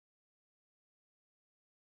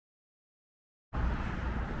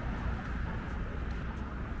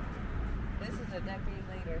This is a decade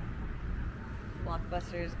later.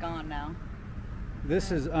 Blockbuster is gone now.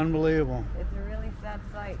 This is unbelievable. It's a really sad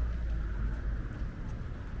sight.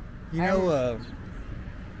 You know,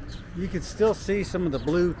 you can still see some of the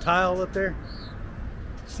blue tile up there.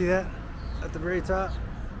 See that at the very top?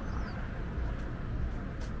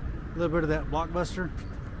 A little bit of that Blockbuster.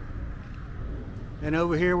 And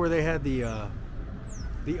over here where they had the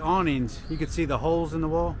awnings, you could see the holes in the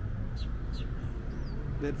wall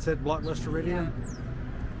that said Blockbuster Radio. Yeah.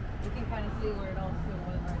 You can kind of see where it all still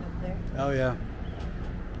was right up there. Oh yeah.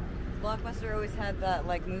 Blockbuster always had that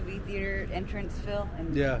like movie theater entrance fill,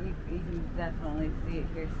 and yeah, you can definitely see it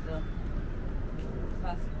here still.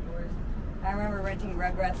 Plastic doors. I remember renting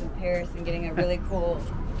Rugrats in Paris and getting a really cool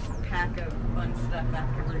pack of fun stuff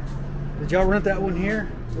afterwards. Did y'all rent that one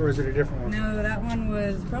here, or is it a different one? No, that one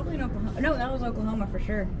was probably in Oklahoma. No, that was Oklahoma for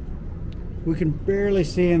sure. We can barely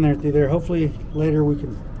see in there through there. Hopefully later we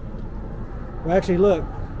can. Well, actually, look.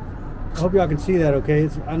 I hope y'all can see that. Okay,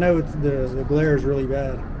 I know it's the glare is really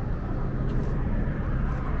bad.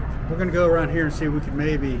 We're gonna go around here and see if we can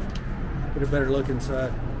maybe get a better look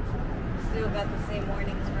inside. Still got the same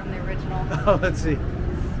warnings from the original. Oh, let's see.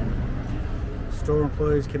 Store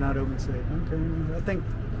employees cannot open safe. Okay,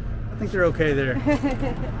 I think they're okay there.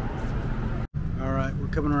 All right, we're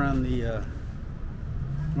coming around the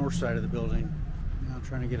north side of the building. Now I'm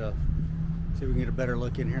trying to see if we can get a better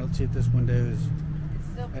look in here. Let's see if this window is. It's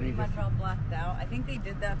still pretty much all blacked out. I think they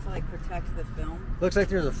did that to like protect the film. Looks like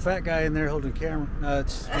there's a fat guy in there holding camera. No,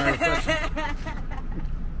 it's my reflection.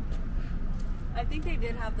 I think they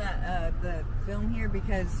did have that the film here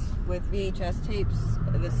because with VHS tapes,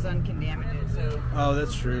 the sun can damage it. So. Oh,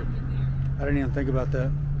 that's true. I didn't even think about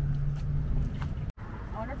that.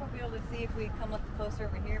 I wonder if we'll be able to see if we come up closer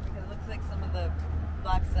over here because it looks like some of the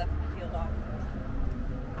black stuff peeled off.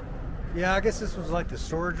 Yeah, I guess this was like the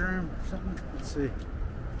storage room or something. Let's see.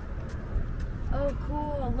 Oh,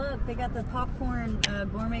 cool! Look, they got the popcorn,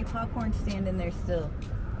 gourmet popcorn stand in there still.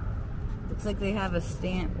 Looks like they have a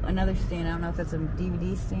stand, another stand. I don't know if that's a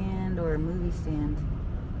DVD stand or a movie stand.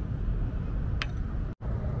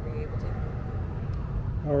 Are you able to?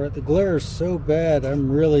 All right, the glare is so bad. I'm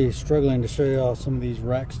really struggling to show y'all some of these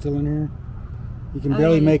racks still in here. You can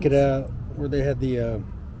barely make it out where they had the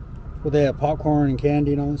where they have popcorn and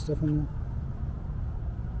candy and all this stuff in there.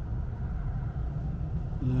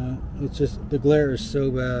 Yeah, it's just the glare is so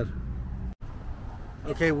bad.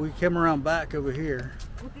 Okay, we came around back over here.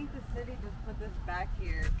 I think the city just put this back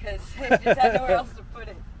here because they just had nowhere else to put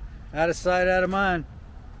it. Out of sight, out of mind.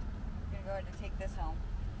 I'm gonna go ahead and take this home.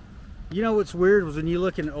 You know what's weird was when you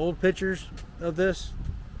look in old pictures of this,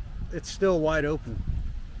 it's still wide open.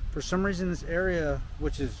 For some reason, this area,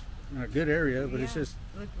 which is a good area, but it's just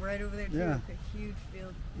look right over there too. Yeah. Like a huge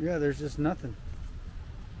field. Yeah, there's just nothing.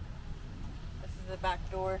 This is the back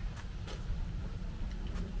door.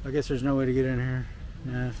 I guess there's no way to get in here.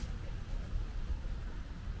 Yeah.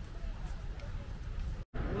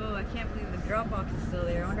 Whoa, I can't believe the drop box is still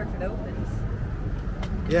there. I wonder if it opens.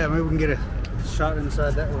 Yeah, maybe we can get a shot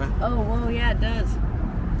inside that way. Oh, whoa, yeah, it does.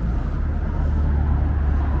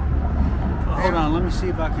 Hold on, let me see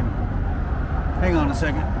if I can. Hang on a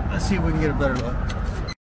second. Let's see if we can get a better look.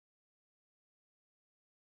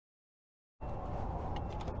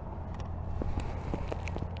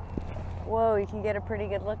 Whoa, you can get a pretty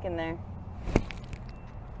good look in there.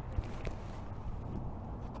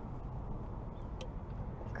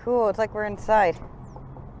 Cool, it's like we're inside.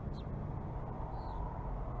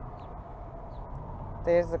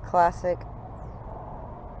 There's the classic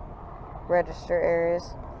register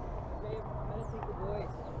areas.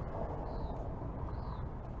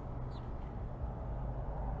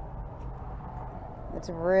 It's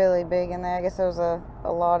really big in there. I guess there was a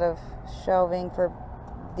lot of shelving for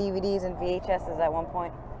DVDs and VHSs at one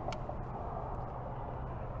point.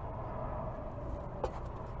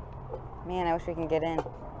 Man, I wish we could get in.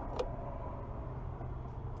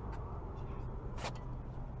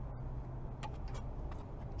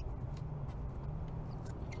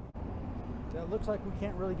 Yeah, it looks like we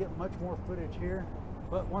can't really get much more footage here,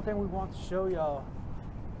 but one thing we want to show y'all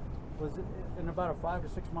was in about a 5 to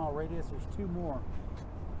 6 mile radius, there's two more,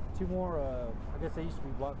 I guess they used to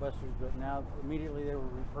be Blockbusters, but now immediately they were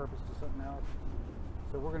repurposed to something else.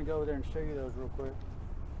 So we're going to go over there and show you those real quick.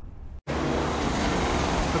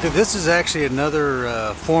 Okay, this is actually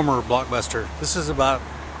another former Blockbuster. This is about,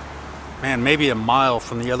 man, maybe a mile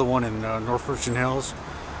from the other one in North Richland Hills.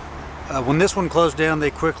 When this one closed down,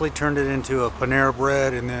 they quickly turned it into a Panera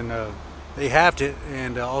Bread, and then they halved it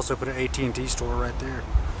and also put an AT&T store right there.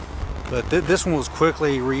 But this one was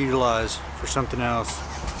quickly reutilized for something else.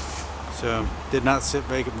 So did not sit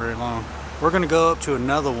vacant very long. We're going to go up to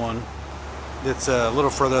another one that's a little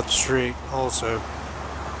further up the street also.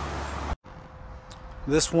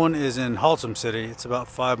 This one is in Haltom City. It's about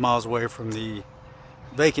 5 miles away from the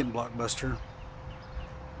Vacant Blockbuster.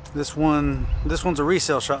 This one's a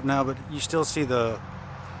resale shop now, but you still see the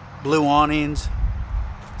blue awnings.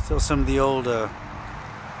 Still some of the old,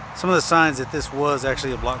 some of the signs that this was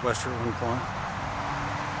actually a Blockbuster at one point.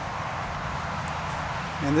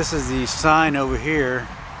 And this is the sign over here.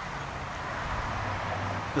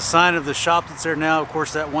 The sign of the shop that's there now. Of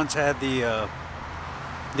course, that once had the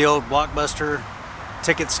old Blockbuster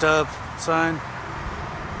ticket stub sign.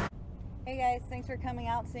 Hey guys, thanks for coming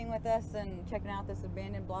out, seeing with us, and checking out this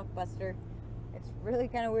abandoned Blockbuster. It's really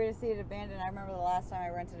kind of weird to see it abandoned. I remember the last time I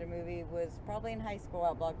rented a movie was probably in high school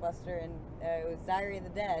at Blockbuster, and it was Diary of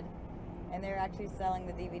the Dead, and they were actually selling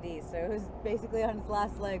the DVDs, so it was basically on its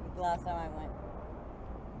last leg the last time I went.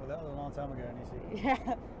 Well, that was a long time ago, Nisi. Yeah,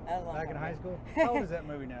 that was a long Back time in high ago. school? How old is that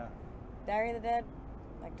movie now? Diary of the Dead,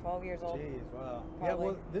 like 12 years old. Jeez, wow. Probably. Yeah,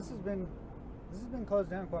 well, this has been closed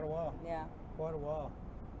down quite a while. Yeah. Quite a while.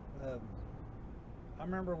 I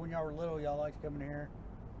remember when y'all were little, y'all liked coming here,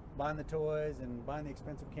 buying the toys and buying the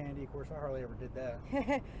expensive candy. Of course, I hardly ever did that.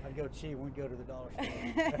 I'd go cheap. We'd go to the dollar store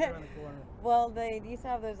around the corner. Well, they used to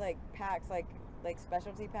have those like packs, like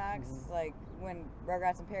specialty packs. Like when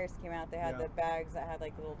Rugrats and Paris came out, they had the bags that had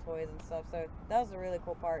like little toys and stuff. So that was a really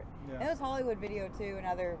cool part. Yeah. And it was Hollywood Video too, and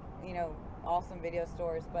other awesome video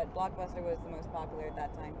stores. But Blockbuster was the most popular at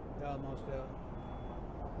that time. Yeah, most.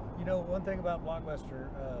 One thing about Blockbuster,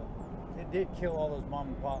 it did kill all those mom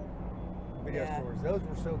and pop video stores. Those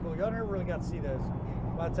were so cool. Y'all never really got to see those.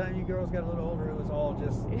 By the time you girls got a little older, it was all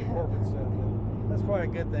just corporate stuff. But that's probably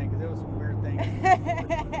a good thing, because there was some weird things.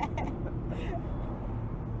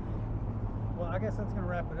 Well, I guess that's going to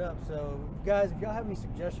wrap it up. So, guys, if y'all have any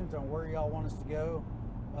suggestions on where y'all want us to go,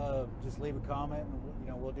 just leave a comment,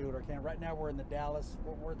 and we'll do what we can. Right now, we're in the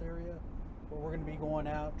Dallas-Fort Worth area, but we're going to be going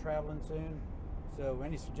out, traveling soon. So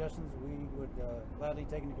any suggestions we would gladly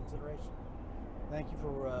take into consideration. Thank you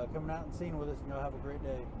for coming out and seeing with us, and y'all have a great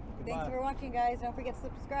day. Goodbye. Thanks for watching, guys. Don't forget to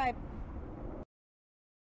subscribe.